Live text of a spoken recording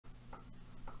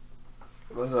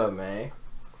What's up, man?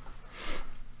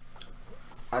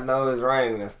 I know it's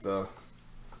raining and stuff,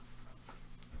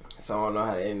 so I don't know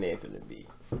how the internet finna be.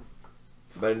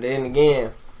 But then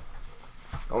again,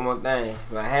 one more thing,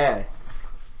 my hair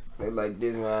look like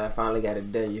this when I finally got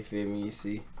it done. You feel me? You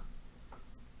see?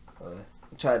 I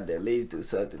tried to at least do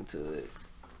something to it.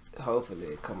 Hopefully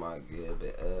it come out good.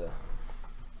 But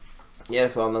yeah,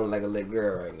 that's why I'm looking like a little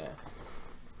girl right now.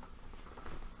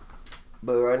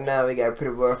 But right now we got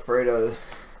Prettyboyfredo.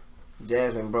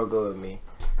 Jasmine broke up with me.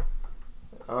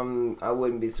 I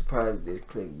wouldn't be surprised if this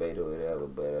clickbait or whatever,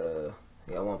 but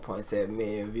got 1.7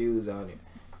 million views on it.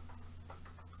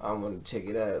 I want to check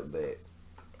it out, but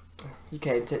you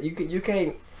can't. You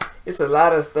can't. It's a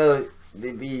lot of stuff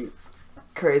that be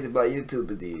crazy about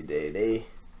YouTubers these days.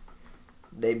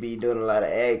 They be doing a lot of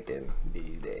acting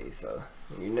these days, so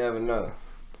you never know.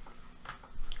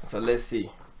 So let's see.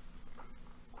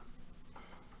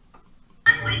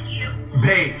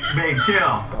 Babe,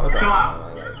 chill. Chill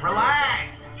out.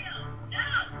 Relax.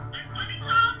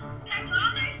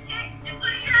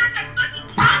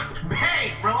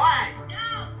 Babe, relax. No,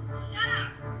 shut up.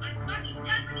 I'm fucking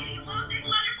done with you, you old dick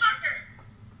motherfucker.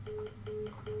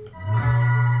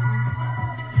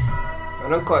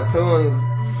 Them cartoons,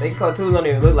 cartoons don't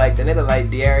even look like that. They look like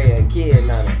Diarrhea and Kid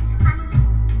on it.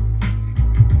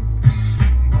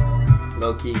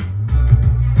 Low key.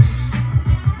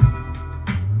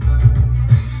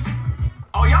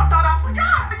 Oh, y'all thought I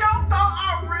forgot. Y'all thought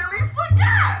I really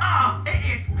forgot. It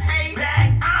is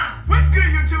payback. What's good,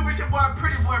 YouTube? It's your boy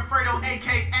Prettyboyfredo,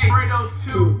 aka Fredo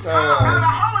 2 times. Now the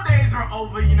holidays are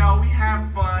over, you know, we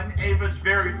have fun. Ava's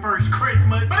very first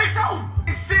Christmas, but it's over.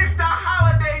 And since the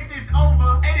holidays is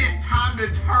over, it is time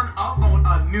to turn up on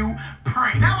a new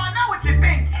prank. Now I know what you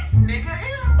think. This nigga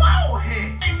is bald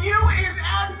head, and you is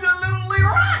absolutely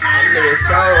right. That nigga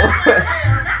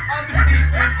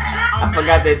I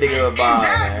forgot that nigga was bald,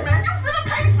 man. You finna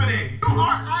pay for this. You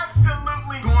are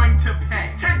absolutely going to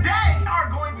pay. Today, we are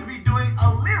going to be doing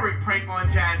a lyric prank on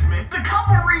Jasmine. There's a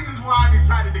couple reasons why I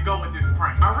decided to go with this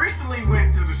prank. I recently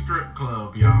went to the strip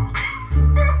club, y'all.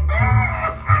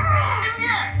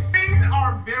 Yes, things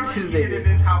are very heated in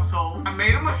this household. I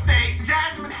made a mistake.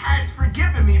 Jasmine has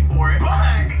forgiven me for it.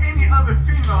 But any other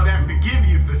female that forgive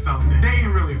you for something, they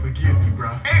ain't really forgive you,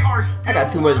 bro. They are still I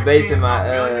got too much bass in my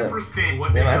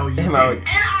what the hell you did. And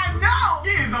I know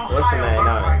he is on high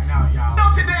alert right now, y'all.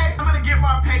 So today, I'm gonna get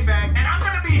my payback, and I'm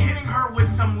gonna be hitting her with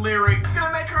some lyrics. It's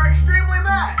gonna make her extremely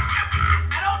mad.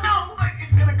 I don't know, but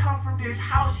it's gonna come from this,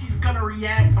 how she's gonna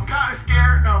react. I'm kinda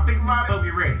scared. Now think about it. Hope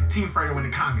you're ready. Team Fredo in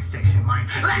the comment section, man.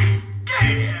 Let's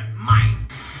get it, man.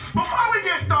 Before we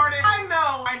get started, I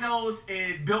know my nose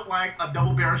is built like a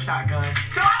double-barrel shotgun.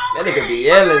 So I don't that nigga be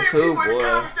yelling too, boy.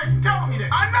 Telling me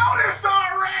that. I know this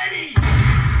already.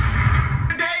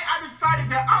 Today I decided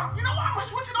that you know what? I'm gonna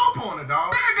switch it up on it,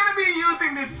 dog. We're gonna be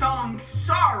using this song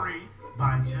 "Sorry"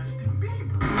 by Justin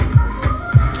Bieber.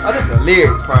 Oh, this is a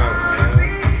lyric prank, man.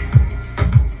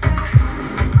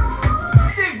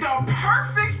 This is the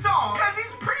perfect song because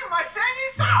he's pretty much saying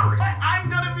he's sorry. But I'm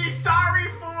gonna be sorry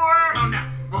for. Oh no.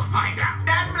 We'll find out.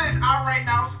 Jasmine is out right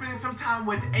now spending some time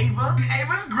with Ava and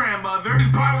Ava's grandmother. It's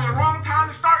probably the wrong time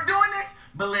to start doing this,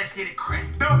 but let's get it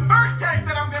cracked. The first text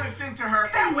that I'm gonna send to her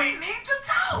is that we need to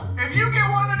talk. If you get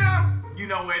one of them, you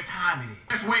know what time it is.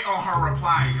 Let's wait on her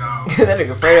reply, y'all. That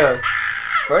nigga Fredo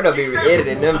be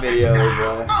editing them videos,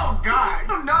 boy. Oh God,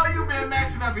 you know you been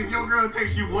messing up if your girl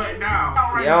texts you what now.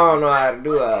 See, I don't know how to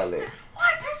do all that.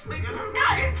 What this nigga done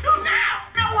got into now?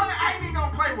 You know what? I ain't even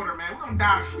gonna play with her, man. We're gonna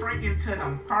dive straight into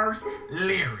them first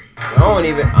lyrics. I don't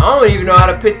even know how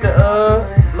to put the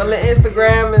my little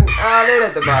Instagram and all that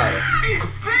at the bottom. He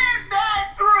sent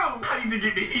that through. I need to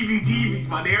get the heebie-jeebies,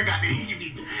 my nigga. I got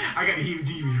the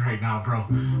heebie-jeebies right now, bro.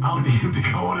 I don't even think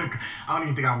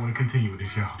I wanna continue with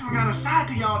this, y'all. We got a side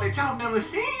to y'all that y'all never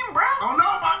seen, bro. I don't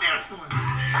know about this one.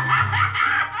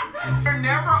 You're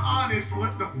never honest.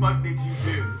 What the fuck did you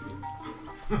do?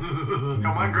 Yo,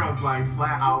 my girl's like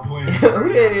flat out playing. Who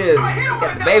that is?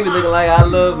 Got the baby looking like I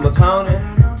Love McCona.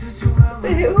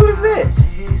 Who is that?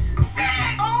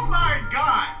 Oh my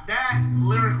God, that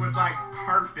lyric was like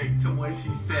perfect to what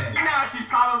she said. Now she's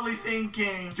probably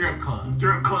thinking strip club,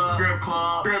 strip club, strip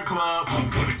club, strip club. I'm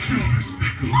gonna kill this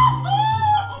nigga.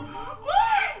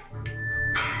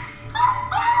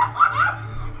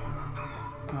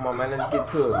 Come on, man, let's get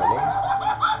to it, man.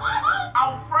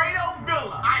 Alfredo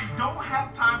Villa, I don't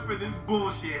have time for this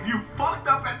bullshit. If you fucked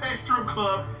up at that strip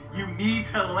club, you need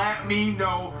to let me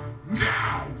know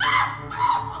now.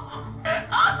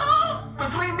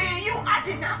 Between me and you, I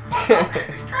did not fuck up at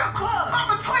the strip club.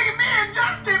 But between me and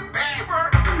Justin Bieber.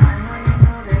 I know you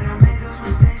know that I made those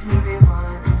mistakes maybe once.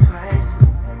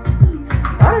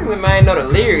 me I ain't know the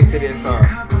lyrics to this song.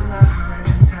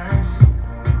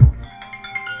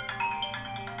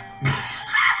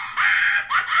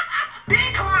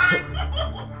 This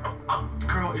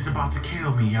girl is about to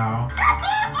kill me, y'all.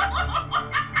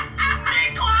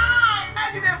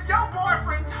 Imagine if your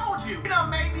boyfriend told you,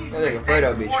 made these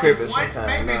mistakes be tripping once,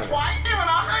 sometimes, maybe twice, even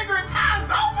 100 times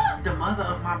over. The mother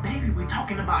of my baby we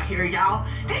talking about here, y'all.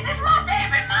 This is my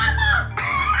baby mama.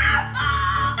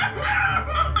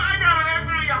 I gotta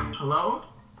answer y'all. Hello?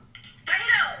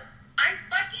 Fredo, I'm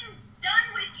fucking done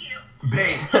with you.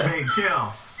 Babe,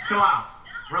 chill. Chill out.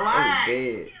 Relax. I'm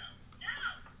dead.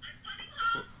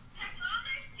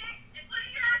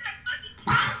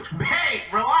 Babe,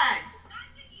 relax.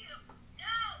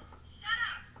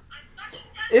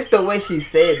 It's the way she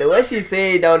said. The way she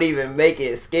said don't even make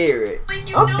it scary.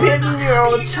 I'm putting you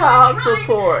on child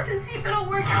support.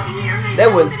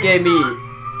 That wouldn't scare me.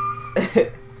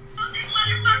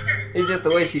 It's just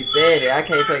the way she said it. I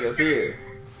can't take her serious.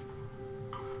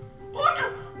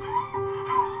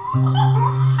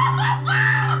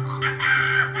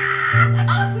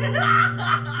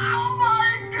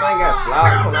 I got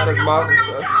slop coming out of his mouth and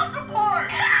stuff.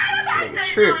 Nigga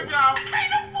tripping.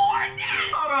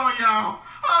 Hold on, y'all.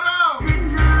 Hold on.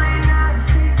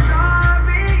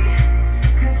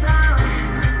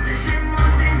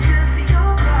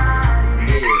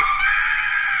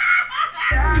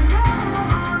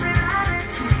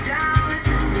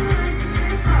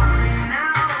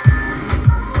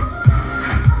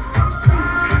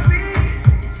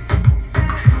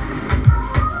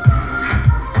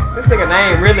 This nigga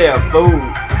name really a fool.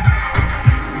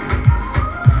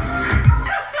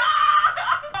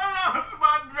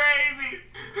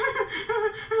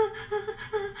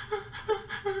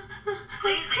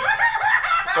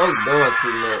 I'm doing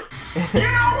too much. You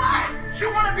know what?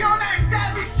 You wanna be on that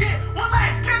savage shit? Well,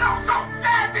 let's get on some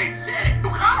savage shit. You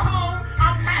come home,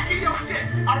 I'm packing your shit.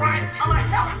 Alright? I'm gonna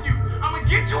help you. I'm gonna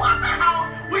get you out the house.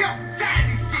 We have some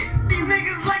savage shit. These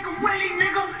niggas like a willy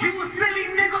nigga. You a silly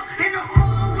nigga in the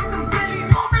hole with the belly.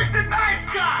 Oh, Mr. Nice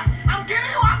Guy. I'm getting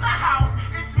you out the house.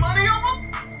 It's money over.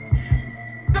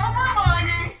 Over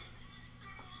money.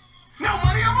 No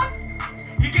money over.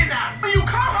 You get out. When you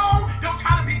come home, don't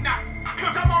try to be nice.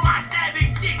 Cause I'm on my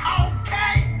savage shit,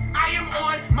 okay? I am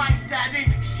on my savage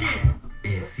shit.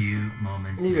 A few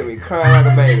moments. You gonna be crying like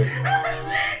a baby. I'm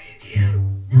begging you.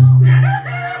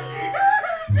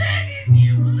 Begging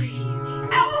you, please.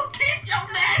 I will kiss your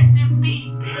nasty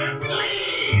feet.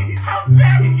 Please. I'm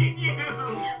begging you.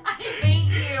 I hate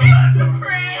you. You're so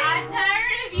pretty. I'm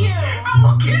tired of you. I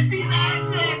will kiss these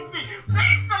ashy feet.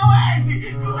 They so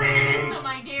ashy. Please. Listen, I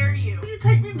dare you. Will you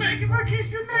take me back if I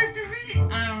kiss your nasty feet?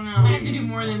 I don't know. I have to do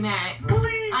more than that.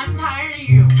 Please. I'm tired of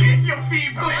you. Kiss your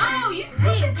feet, please. No, you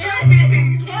stink.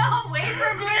 Please. Get away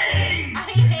from me. Please. I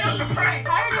hate That's a you. prank.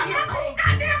 Tired of I'm your a cool pranks.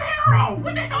 goddamn hero.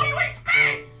 What the hell you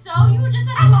expect? So you were just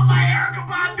at I a look like Erica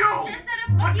Badu. just at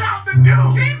a Without the fucking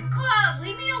dude. strip club.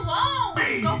 Leave me alone.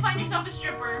 Please. Go find yourself a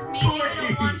stripper. Maybe they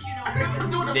don't want you no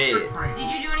more. Dead. Did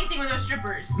you do anything with those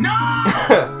strippers? No.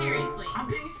 Seriously. I'm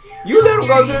being serious. You let him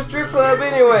go to the strip club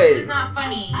This anyway. is not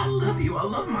funny. I love you. I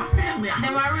love my family.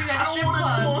 Then why were you at a I strip don't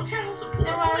want to go club? on child support.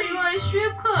 Then why were you at a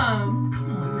strip club?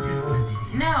 Come on, let's just go to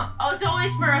video. No. Oh, it's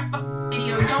always for a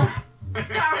video. Don't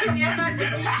start with me. I'm about to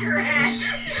beat your ass.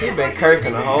 She been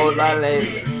cursing a whole lot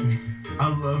lately. I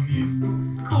love you.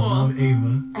 I Cool. love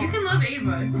Ava. You can love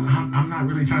Ava. I'm not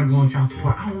really trying to go on child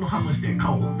support. I don't know how much that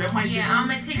costs. That might Yeah, be. I'm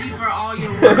gonna take you for all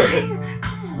your work.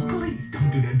 Come on, please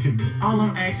don't do that to me. All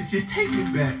I'm asking is just take me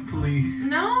back, please.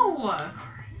 No. Alright.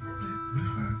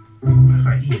 What if I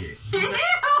eat it? Ew.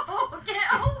 Get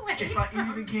away. If I eat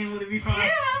it again, would it be Ew, fine? I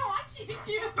don't want you to.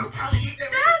 I'm trying to eat that.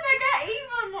 Stop, I got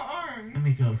Ava on my arm. Let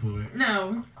me go for it.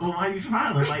 No. Well, why are you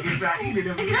smiling? Like, if I eat it,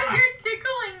 it'll be Because fine. you're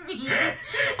tickling me.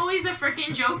 Always a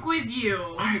freaking joke with you.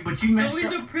 Alright, but you It's messed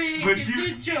always up. a prank. But It's you- a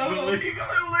But joke. you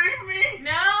gonna leave me?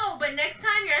 No, but next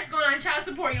time your ass going on child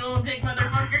support, you little dick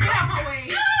motherfucker. Get out my way.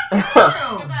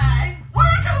 Damn. Goodbye. Why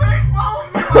don't you expose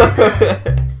me like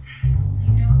that?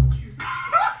 You know the truth.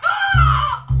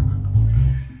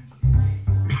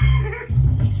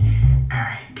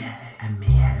 Alright, guys. I may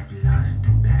have lost the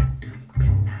battle, but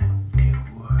not the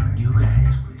war. You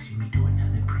guys will see me do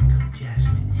another prank on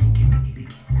Jasmine. Give me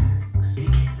 80k likes.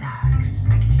 80k likes.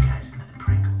 I give you guys another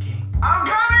prank, okay? I'm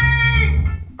coming!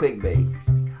 Clickbait.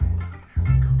 Oh,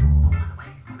 by the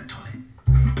way, on the toilet.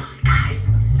 Bye, guys.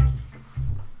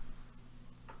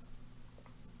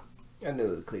 I knew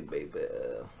it was clickbait, but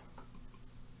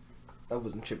I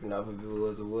wasn't tripping off if it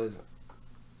was or wasn't.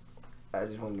 I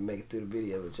just wanted to make it through the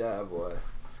video with y'all, boy.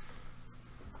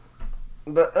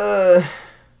 But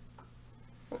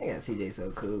I got CJ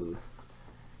so cool.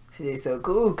 CJ so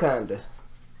cool, kinda.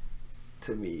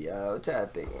 To me, y'all. What y'all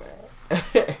think,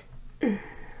 man?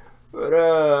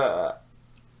 But,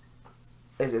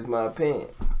 it's just my opinion.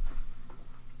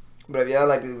 But if y'all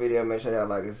like this video, make sure y'all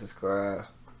like and subscribe.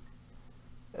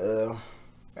 I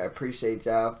appreciate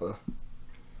y'all for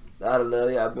all the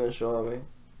love y'all been showing me.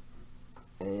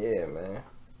 And yeah, man.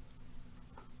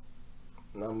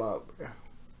 I'm out, bro.